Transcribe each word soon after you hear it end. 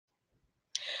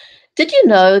Did you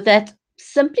know that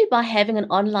simply by having an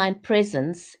online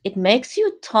presence, it makes you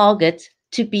a target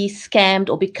to be scammed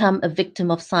or become a victim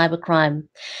of cybercrime?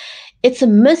 It's a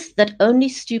myth that only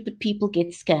stupid people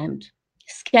get scammed.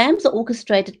 Scams are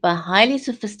orchestrated by highly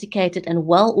sophisticated and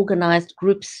well organized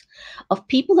groups of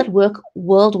people that work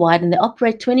worldwide, and they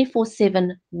operate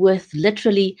 24/7 with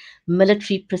literally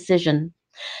military precision.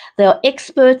 They are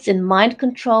experts in mind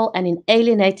control and in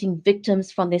alienating victims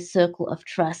from their circle of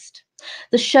trust.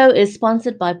 The show is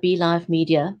sponsored by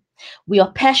BLiveMedia. We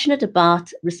are passionate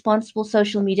about responsible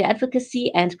social media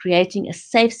advocacy and creating a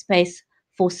safe space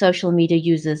for social media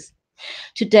users.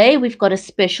 Today, we've got a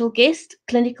special guest,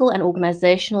 clinical and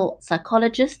organizational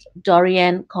psychologist,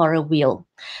 Dorianne Cara Weil.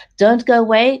 Don't go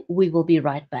away, we will be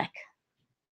right back.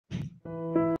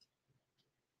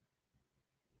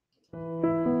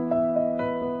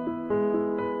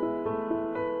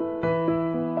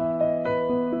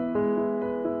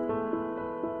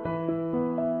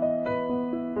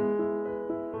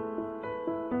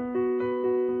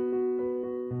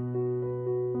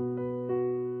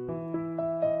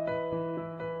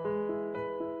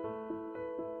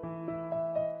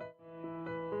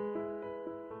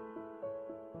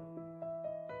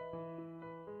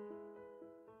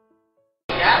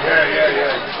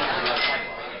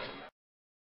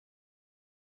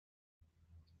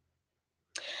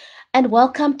 And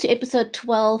welcome to episode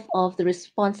 12 of the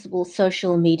Responsible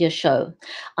Social Media Show.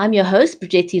 I'm your host,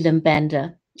 Brigitte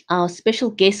Limbanda. Our special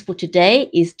guest for today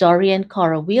is Dorianne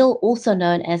Cara Weil, also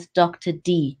known as Dr.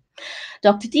 D.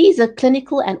 Dr. D is a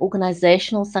clinical and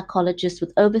organizational psychologist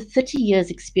with over 30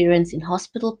 years' experience in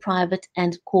hospital, private,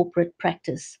 and corporate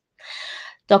practice.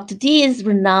 Dr. D is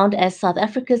renowned as South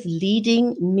Africa's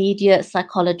leading media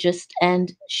psychologist,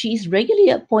 and she's regularly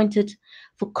appointed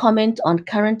for comment on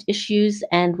current issues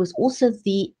and was also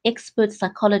the expert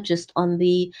psychologist on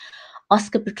the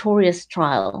Oscar Pistorius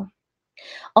trial.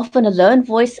 Often a lone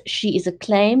voice, she is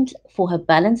acclaimed for her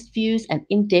balanced views and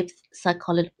in-depth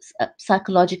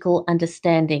psychological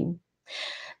understanding.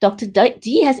 Dr.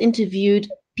 D has interviewed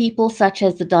people such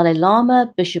as the Dalai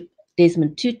Lama, Bishop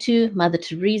Desmond Tutu, Mother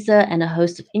Theresa, and a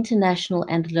host of international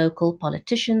and local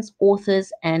politicians,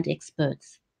 authors, and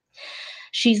experts.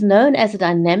 She's known as a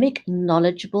dynamic,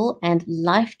 knowledgeable, and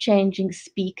life-changing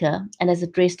speaker and has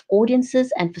addressed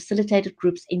audiences and facilitated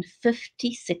groups in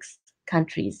 56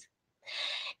 countries.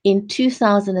 In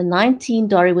 2019,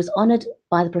 Dori was honored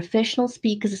by the Professional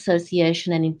Speakers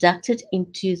Association and inducted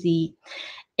into the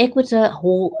Educator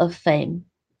Hall of Fame.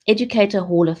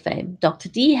 Dr.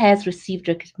 D has received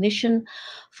recognition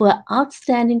for her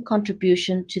outstanding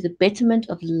contribution to the betterment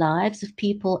of lives of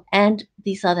people and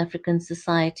the South African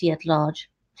society at large.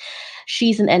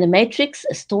 She's an animatrix,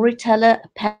 a storyteller,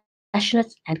 a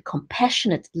passionate and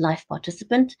compassionate life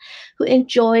participant who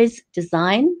enjoys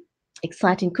design,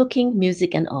 exciting cooking,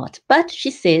 music, and art. But she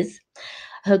says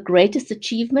her greatest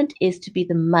achievement is to be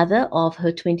the mother of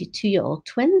her 22-year-old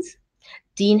twins,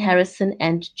 Dean Harrison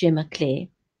and Gemma Clare.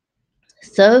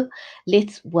 So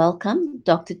let's welcome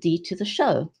Dr. D to the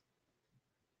show.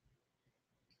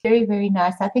 Very, very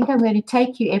nice. I think I'm going to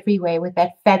take you everywhere with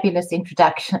that fabulous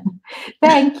introduction.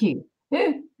 Thank you.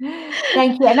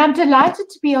 Thank you. And I'm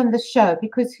delighted to be on the show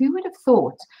because who would have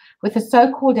thought with the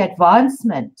so-called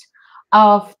advancement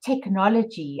of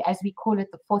technology, as we call it,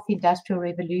 the fourth industrial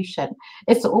revolution,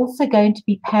 it's also going to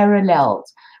be paralleled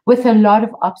with a lot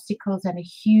of obstacles and a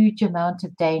huge amount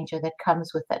of danger that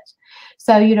comes with it.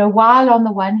 So, while on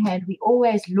the one hand, we're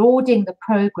always lauding the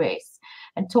progress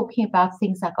and talking about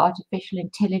things like artificial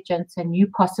intelligence and new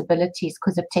possibilities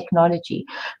because of technology.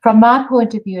 From my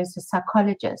point of view as a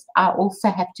psychologist, I also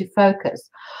have to focus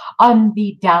on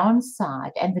the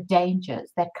downside and the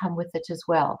dangers that come with it as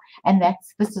well. And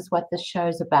this is what this show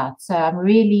is about. So I'm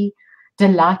really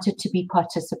delighted to be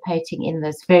participating in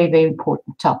this very, very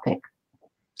important topic.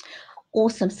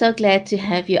 Awesome. So glad to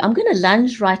have you. I'm going to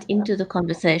lunge right into the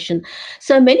conversation.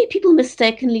 So many people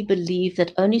mistakenly believe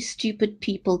that only stupid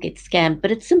people get scammed, but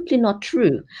it's simply not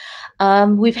true.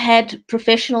 We've had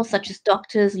professionals such as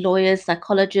doctors, lawyers,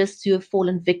 psychologists who have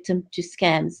fallen victim to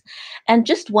scams. And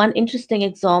just one interesting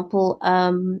example,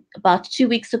 about 2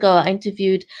 weeks ago, I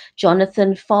interviewed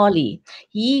Jonathan Farley.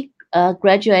 He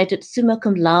graduated summa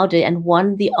cum laude and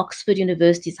won the Oxford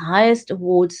University's highest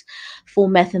awards for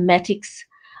mathematics.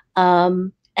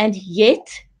 And yet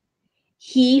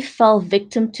he fell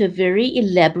victim to a very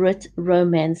elaborate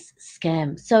romance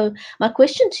scam. So my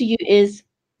question to you is,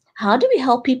 how do we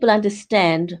help people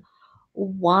understand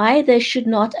why they should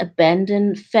not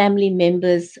abandon family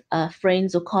members,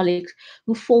 friends, or colleagues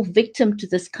who fall victim to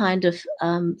this kind of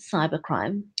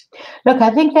cybercrime? Look,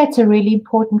 I think that's a really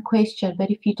important question, but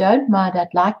if you don't mind,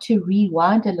 I'd like to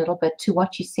rewind a little bit to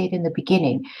what you said in the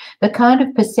beginning, the kind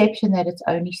of perception that it's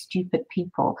only stupid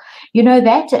people. You know,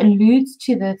 that alludes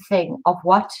to the thing of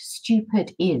what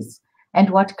stupid is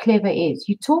and what clever is.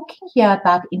 You're talking here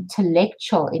about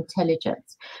intellectual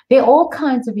intelligence. There are all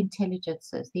kinds of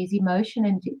intelligences. There's emotion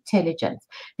intelligence.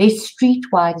 There's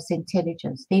streetwise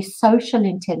intelligence. There's social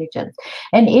intelligence.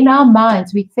 And in our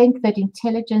minds, we think that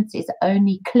intelligence is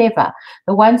only clever,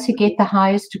 the ones who get the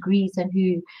highest degrees and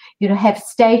who, you know, have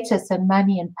status and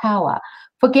money and power,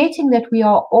 forgetting that we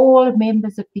are all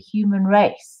members of the human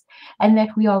race and that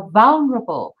we are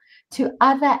vulnerable to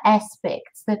other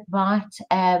aspects that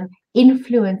might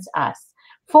influence us.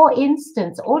 For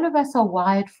instance, all of us are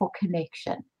wired for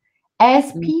connection.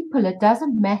 As people, it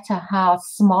doesn't matter how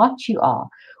smart you are.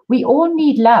 We all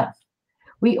need love.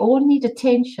 We all need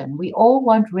attention. We all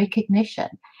want recognition.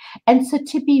 And so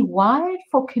to be wired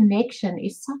for connection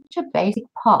is such a basic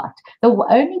part. The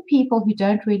only people who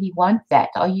don't really want that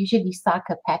are usually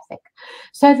psychopathic.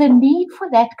 So the need for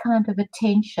that kind of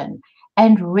attention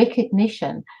and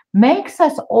recognition makes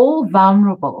us all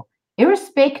vulnerable,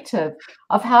 irrespective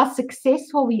of how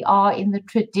successful we are in the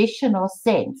traditional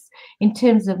sense in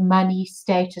terms of money,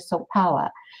 status, or power.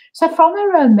 So from a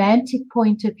romantic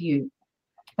point of view,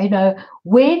 you know,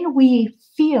 when we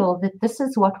feel that this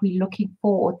is what we're looking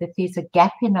for, or that there's a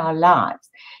gap in our lives,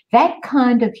 that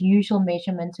kind of usual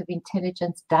measurement of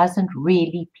intelligence doesn't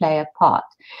really play a part.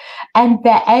 And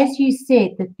that, as you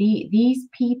said, that these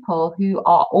people who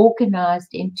are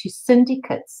organized into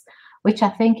syndicates, which I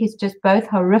think is just both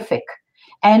horrific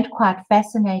and quite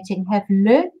fascinating, have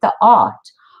learned the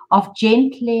art of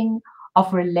gentling,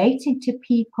 of relating to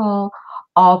people,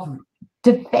 of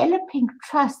developing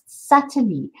trust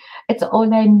subtly. It's all,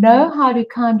 they know how to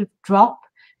kind of drop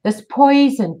this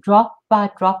poison drop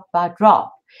by drop by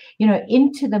drop, you know,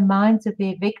 into the minds of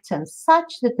their victims,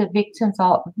 such that the victims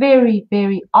are very,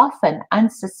 very often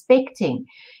unsuspecting,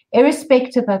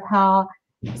 irrespective of how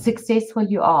successful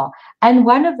you are. And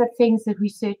one of the things that we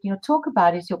certainly talk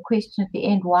about is your question at the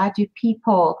end: why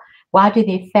do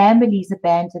their families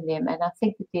abandon them? And I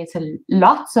think that there's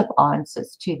lots of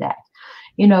answers to that.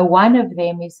 You know, one of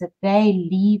them is that they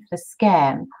leave the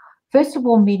scam. First of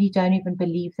all, many don't even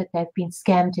believe that they've been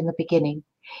scammed in the beginning.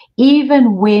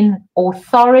 Even when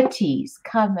authorities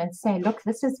come and say, look,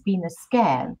 this has been a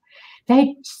scam,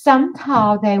 they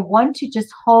want to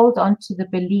just hold on to the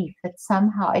belief that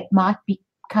somehow it might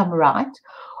become right.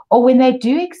 Or when they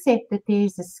do accept that there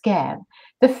is a scam,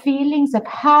 the feelings of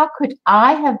how could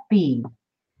I have been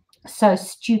so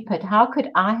stupid, how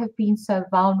could I have been so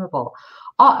vulnerable,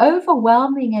 are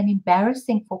overwhelming and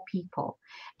embarrassing for people.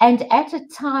 And at a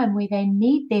time where they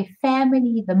need their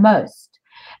family the most,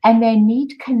 and they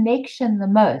need connection the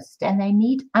most, and they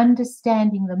need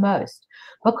understanding the most,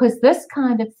 because this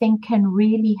kind of thing can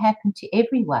really happen to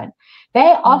everyone,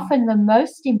 they're often the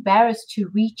most embarrassed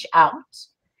to reach out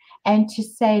and to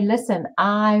say, listen,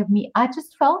 I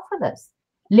just fell for this.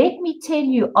 Let me tell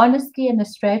you honestly, in a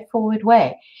straightforward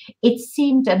way, it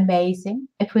seemed amazing.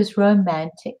 It was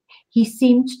romantic. He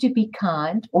seemed to be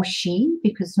kind, or she,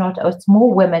 because it's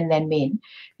more women than men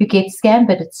who get scammed,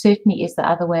 but it certainly is the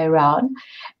other way around.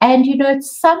 And, you know,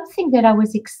 it's something that I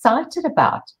was excited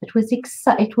about.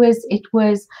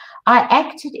 I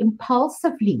acted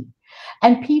impulsively.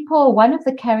 And one of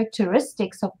the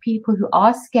characteristics of people who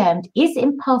are scammed is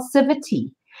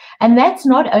impulsivity. And that's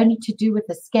not only to do with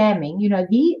the scamming, you know,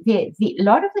 a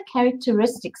lot of the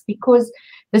characteristics, because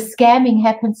the scamming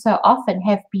happens so often,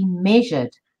 have been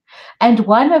measured. And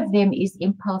one of them is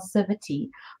impulsivity,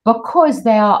 because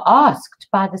they are asked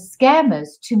by the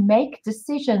scammers to make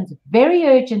decisions very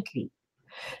urgently.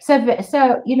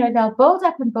 So, you know, they'll build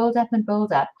up and build up and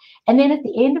build up. And then at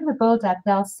the end of the build up,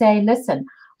 they'll say, listen,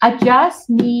 I just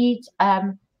need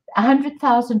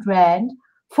 100,000 Rand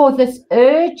for this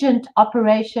urgent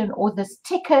operation, or this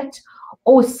ticket,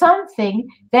 or something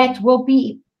that will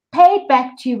be paid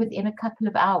back to you within a couple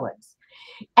of hours.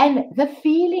 And the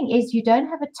feeling is you don't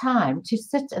have a time to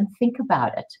sit and think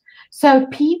about it. So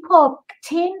people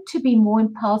tend to be more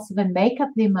impulsive and make up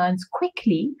their minds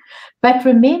quickly. But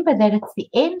remember that it's the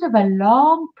end of a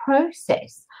long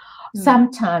process,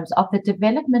 sometimes, of the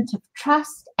development of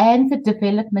trust and the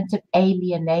development of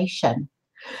alienation.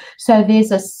 So there's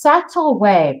a subtle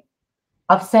way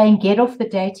of saying, get off the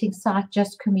dating site,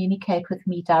 just communicate with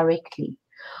me directly.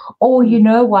 Or, you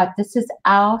know what, this is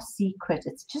our secret.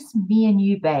 It's just me and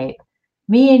you, babe.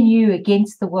 Me and you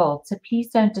against the world. So please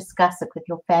don't discuss it with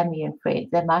your family and friends.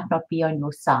 They might not be on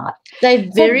your side. They're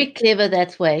very clever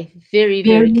that way. Very,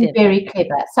 very clever. Very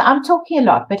clever. So I'm talking a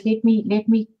lot, but let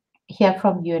me hear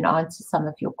from you and answer some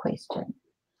of your questions.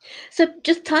 So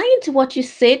just tying into what you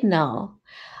said now,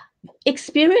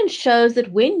 experience shows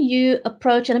that when you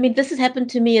approach, and I mean, this has happened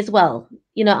to me as well.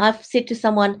 You know, I've said to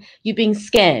someone, you're being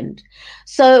scammed.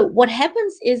 So what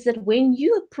happens is that when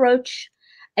you approach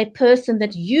a person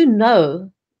that you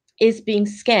know is being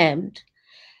scammed,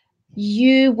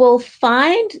 you will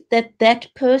find that that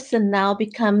person now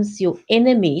becomes your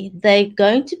enemy. They're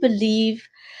going to believe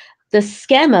the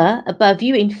scammer above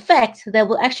you. In fact, they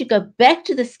will actually go back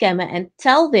to the scammer and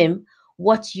tell them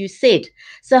what you said.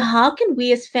 So how can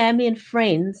we as family and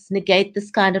friends negate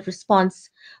this kind of response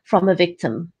from a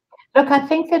victim? Look, I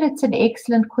think that it's an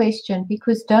excellent question,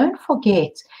 because don't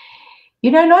forget,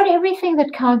 not everything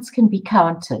that counts can be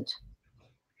counted.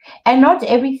 And not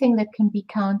everything that can be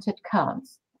counted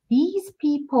counts. These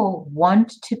people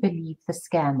want to believe the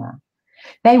scammer.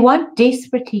 They want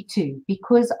desperately to,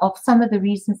 because of some of the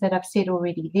reasons that I've said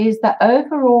already. There's the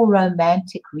overall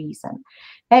romantic reason.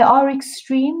 They are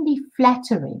extremely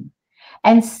flattering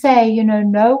and say,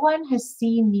 no one has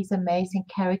seen these amazing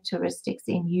characteristics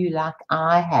in you like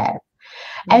I have.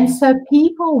 And so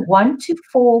people want to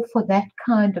fall for that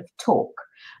kind of talk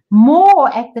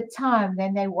more at the time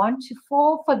than they want to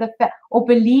fall for the fact or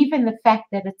believe in the fact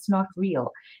that it's not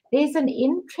real. There's an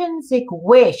intrinsic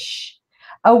wish,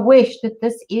 a wish that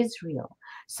this is real.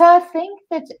 So I think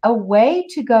that a way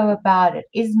to go about it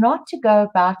is not to go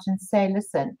about and say,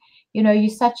 listen, you're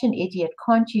such an idiot.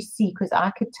 Can't you see? Because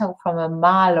I could tell from a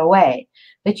mile away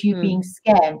that you're being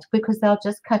scammed, because they'll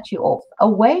just cut you off. A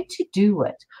way to do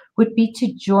it would be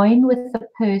to join with the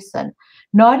person,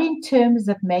 not in terms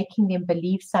of making them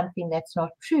believe something that's not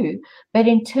true, but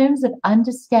in terms of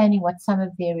understanding what some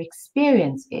of their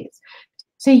experience is.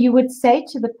 So you would say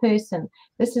to the person,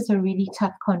 this is a really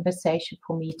tough conversation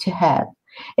for me to have.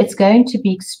 It's going to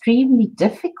be extremely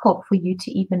difficult for you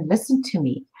to even listen to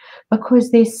me,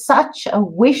 because there's such a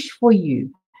wish for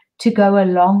you to go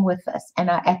along with us, and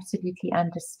I absolutely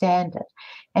understand it.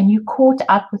 And you caught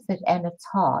up with it, and it's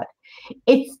hard.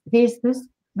 There's this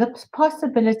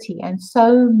possibility, and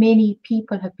so many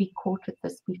people have been caught with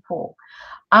this before.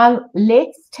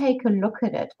 Let's take a look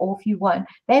at it, or if you want,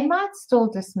 they might still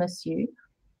dismiss you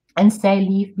and say,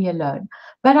 leave me alone.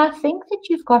 But I think that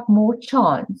you've got more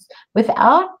chance,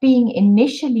 without being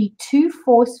initially too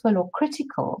forceful or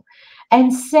critical,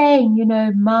 and saying,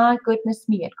 my goodness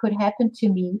me, it could happen to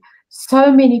me.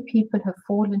 So many people have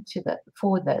fallen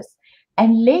for this.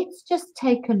 And let's just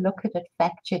take a look at it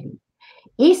factually,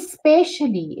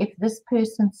 especially if this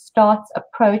person starts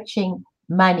approaching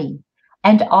money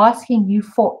and asking you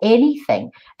for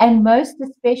anything, and most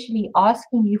especially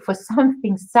asking you for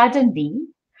something suddenly,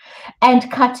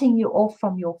 and cutting you off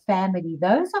from your family.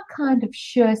 Those are kind of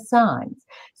sure signs.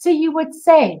 So you would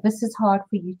say, this is hard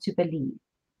for you to believe.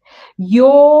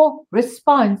 Your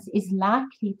response is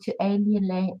likely to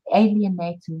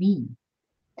alienate me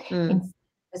instead of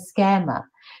the scammer.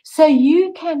 So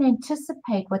you can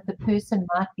anticipate what the person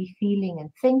might be feeling and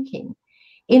thinking,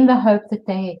 in the hope that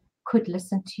they could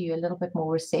listen to you a little bit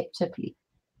more receptively.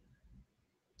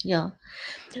 Yeah.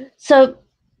 So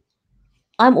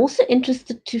I'm also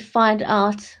interested to find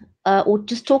out, or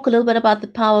just talk a little bit about the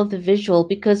power of the visual,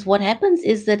 because what happens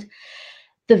is that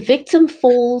the victim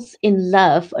falls in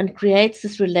love and creates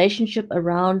this relationship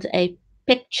around a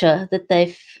picture that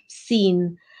they've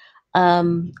seen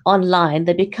online.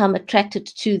 They become attracted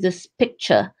to this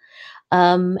picture,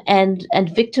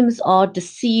 and victims are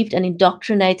deceived and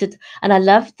indoctrinated. And I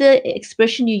love the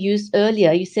expression you used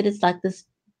earlier. You said it's like this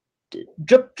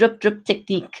drip, drip, drip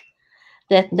technique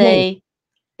that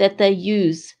they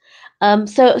use.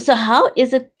 So how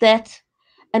is it that,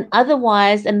 and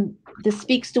otherwise, and this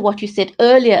speaks to what you said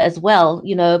earlier as well,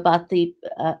 about the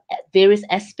various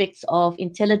aspects of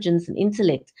intelligence and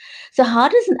intellect. So how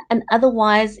does an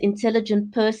otherwise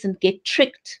intelligent person get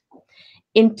tricked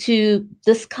into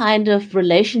this kind of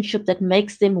relationship that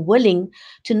makes them willing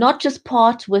to not just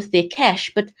part with their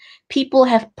cash, but people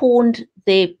have pawned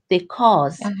their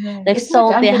cars, they've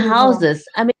sold their houses.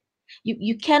 I mean,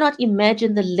 you cannot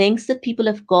imagine the lengths that people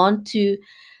have gone to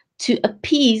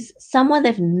appease someone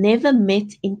they've never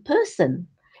met in person.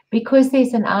 Because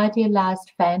there's an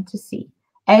idealized fantasy.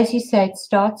 As you say, it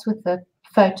starts with the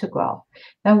photograph.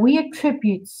 Now, we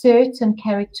attribute certain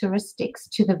characteristics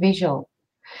to the visual.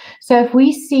 So if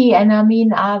we see, and I mean,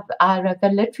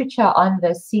 the literature on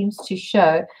this seems to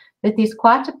show that there's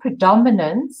quite a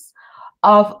predominance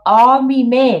of army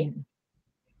men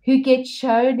who get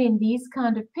shown in these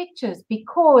kind of pictures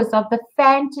because of the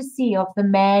fantasy of the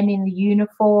man in the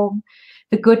uniform,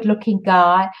 the good-looking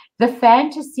guy. The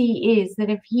fantasy is that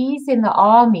if he's in the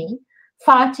army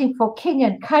fighting for king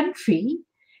and country,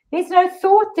 There's no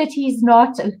thought that he's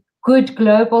not a good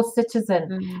global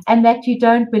citizen and that you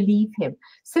don't believe him.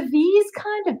 So these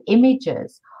kind of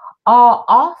images are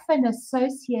often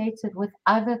associated with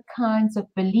other kinds of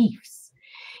beliefs.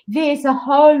 There's a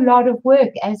whole lot of work,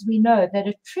 as we know, that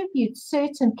attributes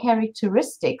certain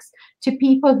characteristics to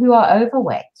people who are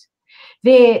overweight.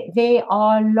 There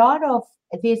are a lot of,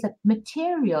 there's a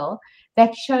material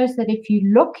that shows that if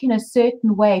you look in a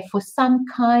certain way for some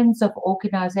kinds of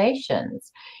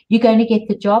organizations, you're going to get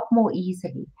the job more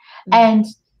easily, and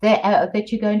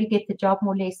that you're going to get the job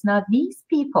more less. Now, these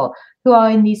people who are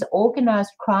in these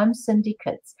organized crime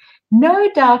syndicates,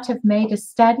 no doubt have made a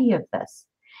study of this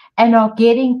and are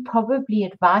getting probably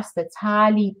advice that's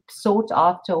highly sought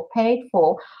after or paid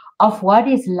for of what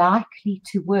is likely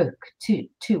to work to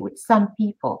some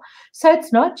people. So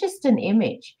it's not just an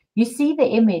image. You see the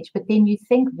image, but then you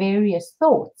think various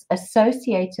thoughts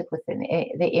associated with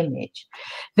the image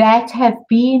that have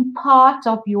been part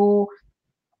of your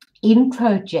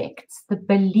introjects, the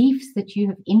beliefs that you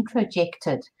have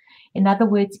introjected. In other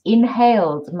words,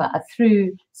 inhaled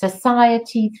through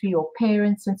society, through your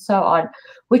parents and so on,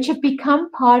 which have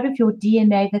become part of your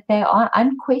DNA, that they are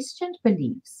unquestioned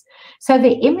beliefs. So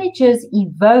the images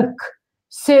evoke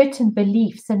certain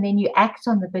beliefs, and then you act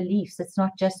on the beliefs. It's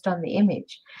not just on the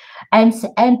image. And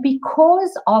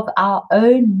because of our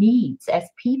own needs as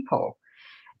people,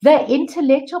 the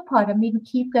intellectual part, I mean, we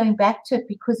keep going back to it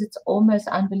because it's almost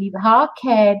unbelievable. How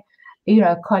can,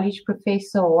 a college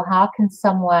professor, or how can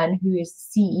someone who is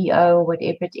CEO or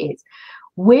whatever it is,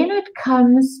 when it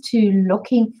comes to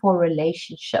looking for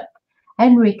relationship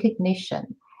and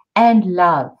recognition and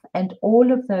love and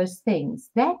all of those things,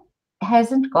 that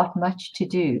hasn't got much to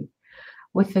do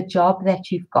with the job that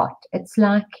you've got. It's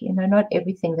like, not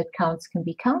everything that counts can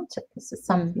be counted. This is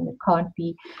something that can't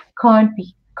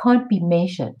be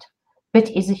measured, but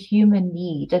is a human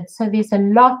need. And so there's a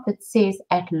lot that says,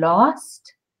 at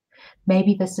last,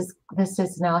 maybe this is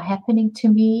now happening to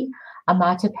me. I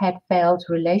might have had failed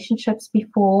relationships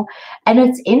before. And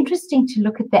it's interesting to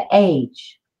look at the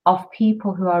age of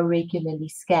people who are regularly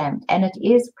scammed. And it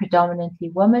is predominantly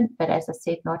women, but as I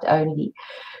said, not only.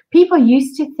 People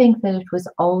used to think that it was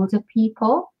older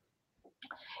people.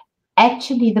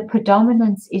 Actually, the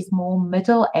predominance is more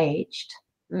middle-aged.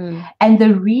 And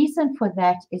the reason for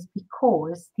that is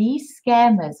because these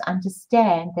scammers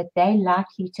understand that they're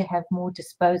likely to have more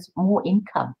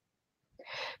income.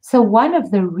 So one of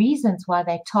the reasons why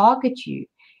they target you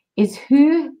is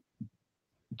who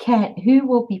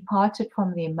will be parted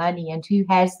from their money and who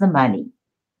has the money.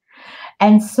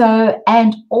 And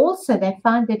also they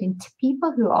find that in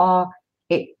people who are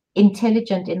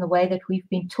intelligent in the way that we've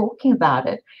been talking about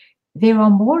it, there are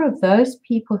more of those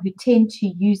people who tend to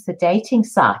use the dating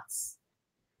sites,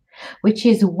 which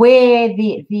is where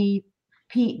these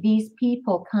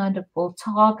people kind of will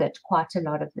target quite a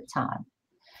lot of the time.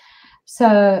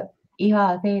 So,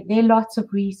 yeah, there are lots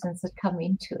of reasons that come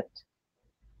into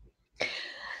it.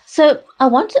 So I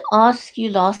want to ask you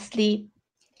lastly,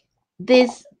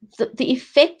 there's the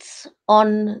effects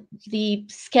on the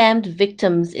scammed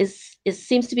victims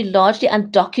seems to be largely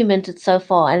undocumented so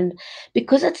far, and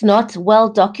because it's not well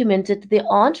documented, there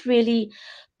aren't really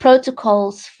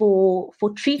protocols for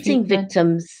treating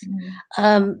victims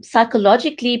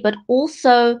psychologically, but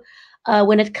also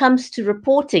when it comes to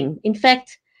reporting. In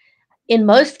fact, in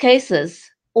most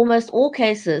cases, almost all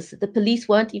cases, the police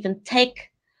won't even take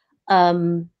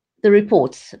the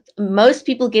reports. Most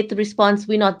people get the response,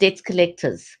 "We're not debt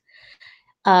collectors."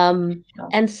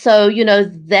 And so,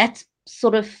 that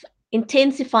sort of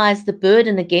intensifies the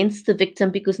burden against the victim,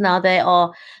 because now they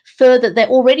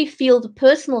already feel the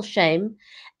personal shame.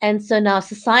 And so now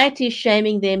society is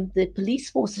shaming them, the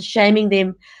police force is shaming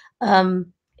them.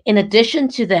 In addition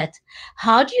to that,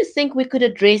 how do you think we could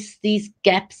address these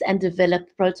gaps and develop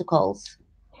protocols?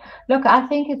 Look, I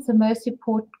think it's the most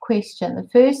important question. The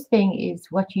first thing is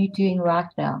what you're doing right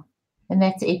now, and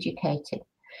that's educating.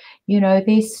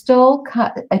 There's still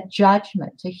a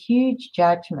judgment, a huge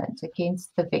judgment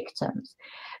against the victims.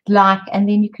 And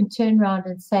then you can turn around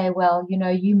and say, well,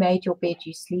 you made your bed,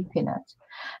 you sleep in it.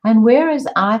 And whereas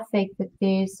I think that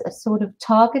there's a sort of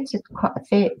targeted,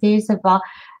 there's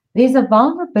a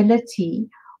vulnerability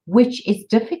which is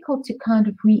difficult to kind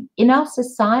of in our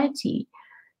society.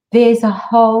 There's a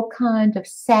whole kind of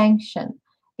sanction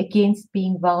against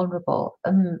being vulnerable.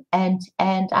 And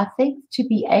I think to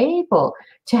be able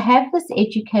to have this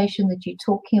education that you're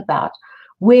talking about,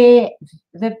 where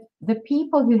the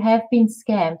people who have been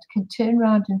scammed can turn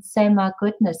around and say, my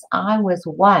goodness, I was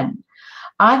one.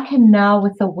 I can now,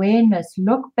 with awareness,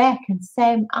 look back and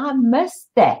say, I missed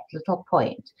that little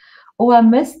point. or I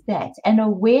missed that. And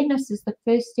awareness is the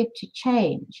first step to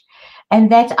change.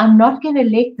 And that I'm not going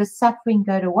to let the suffering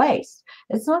go to waste.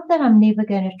 It's not that I'm never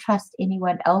going to trust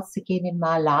anyone else again in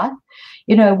my life.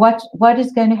 You know, what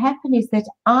is going to happen is that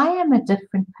I am a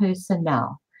different person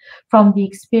now from the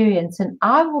experience, and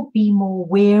I will be more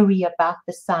wary about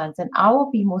the signs, and I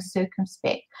will be more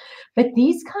circumspect. But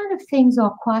these kind of things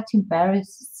are quite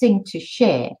embarrassing to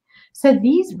share. So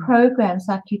these programs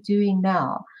like you're doing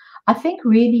now, I think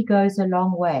really goes a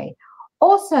long way.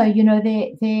 Also, you know,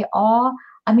 there are,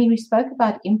 I mean, we spoke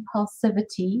about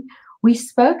impulsivity. We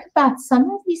spoke about some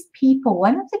of these people.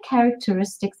 One of the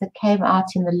characteristics that came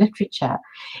out in the literature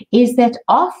is that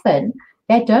often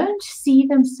they don't see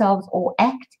themselves or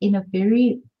act in a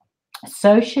very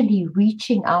socially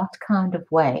reaching out kind of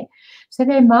way. So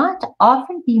they might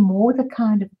often be more the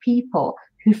kind of people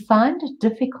who find it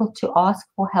difficult to ask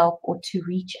for help or to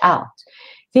reach out.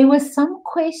 There were some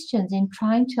questions in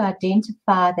trying to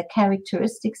identify the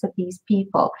characteristics of these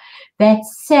people that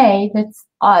say that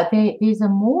there's a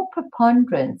more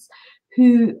preponderance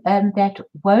who that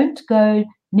won't go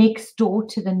next door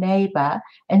to the neighbor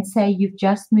and say, you've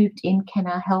just moved in, can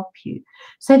I help you?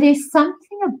 So there's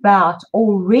something about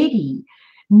already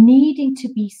needing to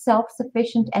be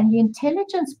self-sufficient. And the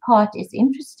intelligence part is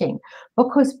interesting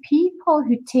because people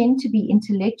who tend to be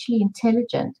intellectually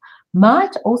intelligent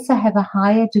might also have a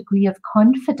higher degree of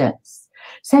confidence.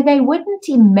 So they wouldn't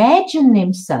imagine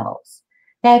themselves,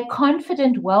 they're a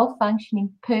confident,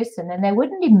 well-functioning person, and they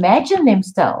wouldn't imagine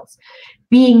themselves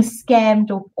being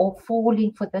scammed or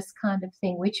falling for this kind of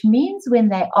thing, which means when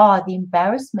they are, the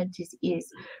embarrassment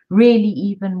is really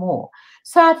even more.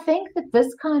 So I think that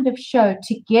this kind of show,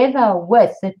 together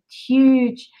with the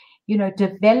huge, you know,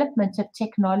 development of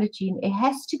technology, it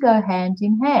has to go hand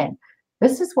in hand.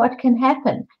 This is what can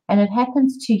happen, and it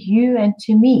happens to you and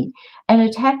to me, and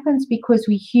it happens because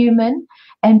we're human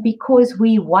and because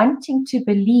we're wanting to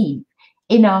believe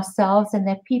in ourselves and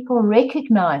that people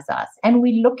recognize us, and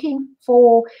we're looking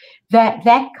for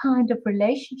that kind of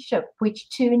relationship, which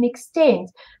to an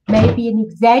extent may be an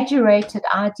exaggerated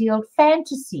ideal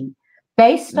fantasy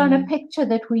based on a picture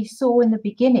that we saw in the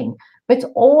beginning. But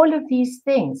all of these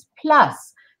things,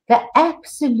 plus the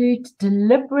absolute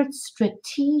deliberate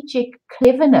strategic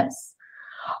cleverness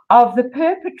of the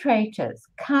perpetrators,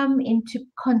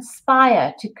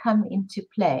 conspire to come into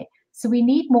play. So we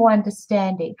need more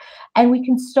understanding. And we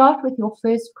can start with your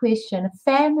first question.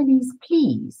 Families,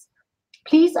 please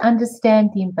understand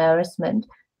the embarrassment.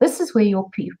 This is where your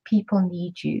people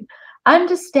need you.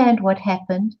 Understand what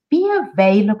happened. Be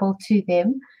available to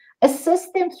them.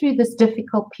 Assist them through this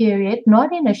difficult period,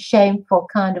 not in a shameful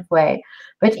kind of way,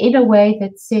 but in a way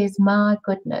that says, my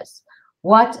goodness,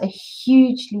 what a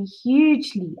hugely,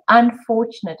 hugely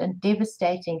unfortunate and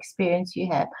devastating experience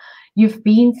you've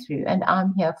been through, and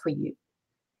I'm here for you.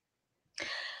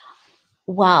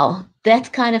 Wow,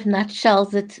 that kind of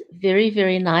nutshells it very,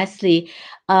 very nicely.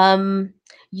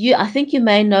 I think you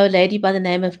may know a lady by the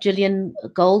name of Gillian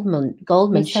Goldman.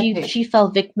 Yes, She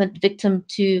fell victim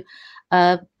to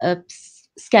a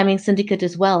scamming syndicate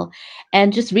as well.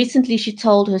 And just recently she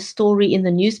told her story in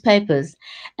the newspapers,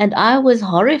 and I was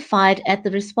horrified at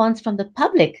the response from the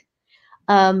public.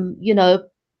 You know,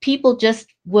 people just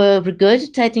were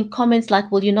regurgitating comments like,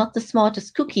 well, you're not the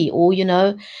smartest cookie, or, you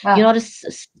know, you're not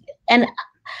and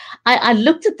I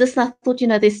looked at this and I thought, you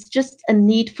know, there's just a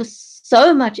need for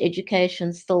so much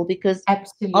education still, because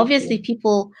obviously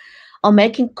people are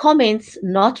making comments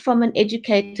not from an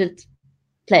educated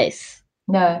place.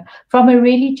 No, from a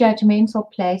really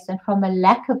judgmental place, and from a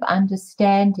lack of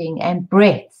understanding and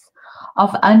breadth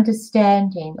of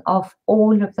understanding of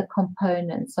all of the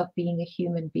components of being a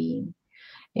human being.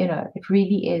 You know, it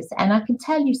really is. And I can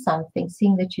tell you something,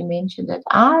 seeing that you mentioned it.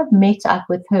 I've met up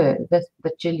with her, with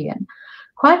Gillian,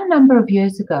 quite a number of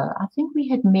years ago. I think we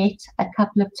had met a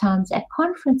couple of times at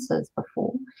conferences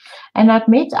before. And I'd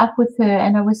met up with her,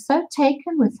 and I was so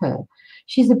taken with her.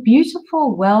 She's a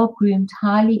beautiful, well-groomed,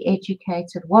 highly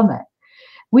educated woman.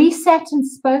 We sat and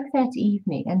spoke that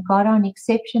evening and got on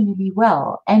exceptionally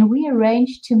well. And we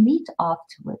arranged to meet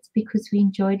afterwards because we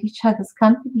enjoyed each other's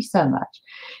company so much.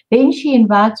 Then she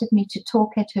invited me to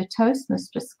talk at her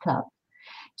Toastmasters Club,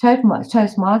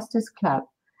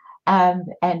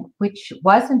 and which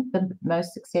wasn't the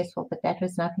most successful, but that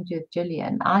was nothing to do with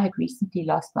Gillian. I had recently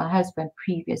lost my husband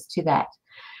previous to that.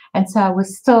 And so I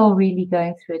was still really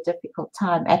going through a difficult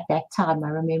time at that time. I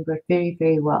remember it very,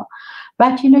 very well.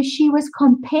 But, you know, she was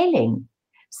compelling.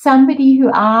 Somebody who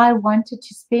I wanted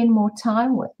to spend more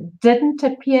time with. Didn't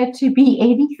appear to be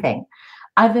anything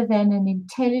other than an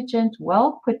intelligent,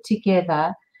 well put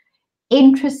together,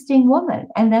 interesting woman.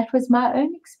 And that was my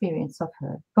own experience of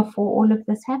her before all of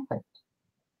this happened.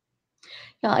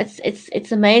 Yeah,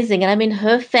 it's amazing. And I mean,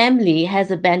 her family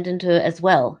has abandoned her as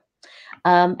well.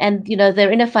 And, you know,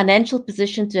 they're in a financial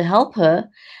position to help her,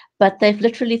 but they've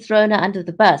literally thrown her under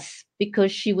the bus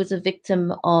because she was a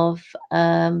victim of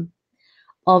an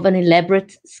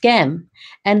elaborate scam.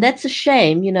 And that's a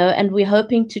shame, you know, and we're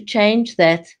hoping to change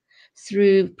that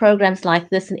through programs like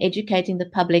this and educating the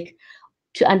public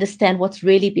to understand what's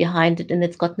really behind it. And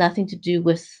it's got nothing to do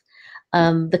with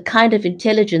the kind of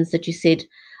intelligence that you said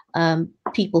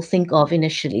people think of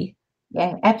initially.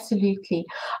 Yeah, absolutely.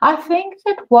 I think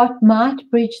that what might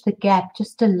bridge the gap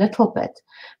just a little bit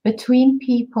between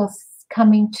people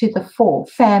coming to the fore,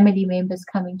 family members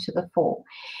coming to the fore,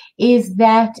 is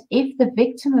that if the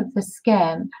victim of the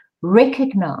scam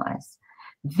recognize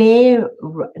their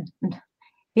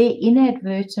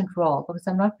inadvertent role, because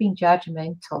I'm not being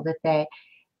judgmental, that they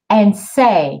and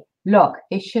say, look,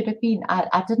 it should have been,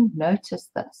 I didn't notice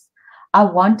this. I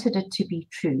wanted it to be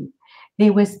true.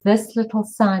 There was this little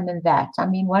sign and that. I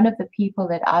mean, one of the people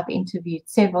that I've interviewed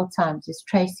several times is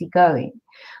Tracy Going,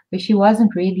 where she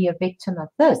wasn't really a victim of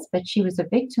this, but she was a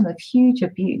victim of huge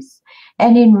abuse.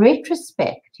 And in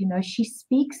retrospect, you know, she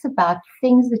speaks about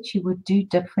things that she would do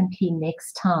differently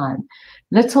next time,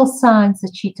 little signs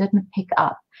that she didn't pick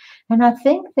up. And I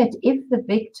think that if the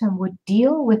victim would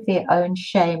deal with their own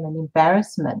shame and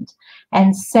embarrassment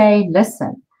and say,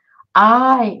 listen,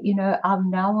 I'm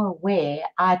now aware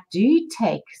I do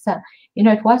take some,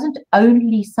 it wasn't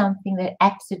only something that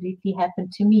absolutely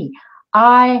happened to me.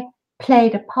 I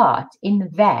played a part in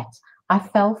that. I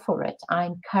fell for it. I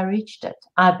encouraged it.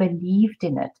 I believed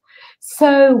in it.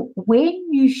 So when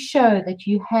you show that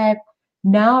you have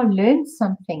now learned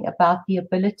something about the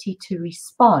ability to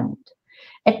respond,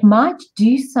 it might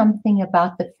do something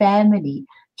about the family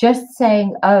just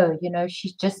saying, oh,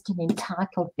 she's just an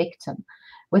entitled victim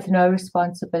with no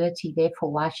responsibility, therefore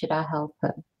why should I help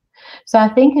her? So I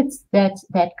think it's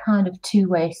that kind of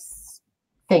two-way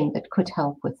thing that could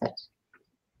help with it.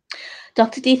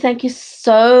 Dr. D, thank you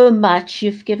so much.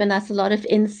 You've given us a lot of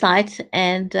insight,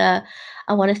 and I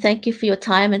want to thank you for your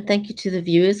time, and thank you to the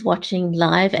viewers watching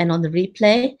live and on the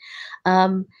replay.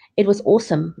 It was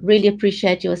awesome. Really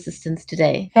appreciate your assistance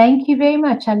today. Thank you very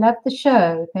much. I love the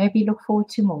show. Maybe look forward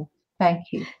to more.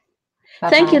 Thank you. Bye-bye.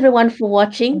 Thank you, everyone, for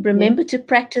watching. Remember to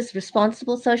practice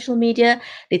responsible social media.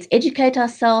 Let's educate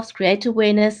ourselves, create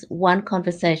awareness, one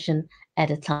conversation at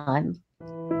a time.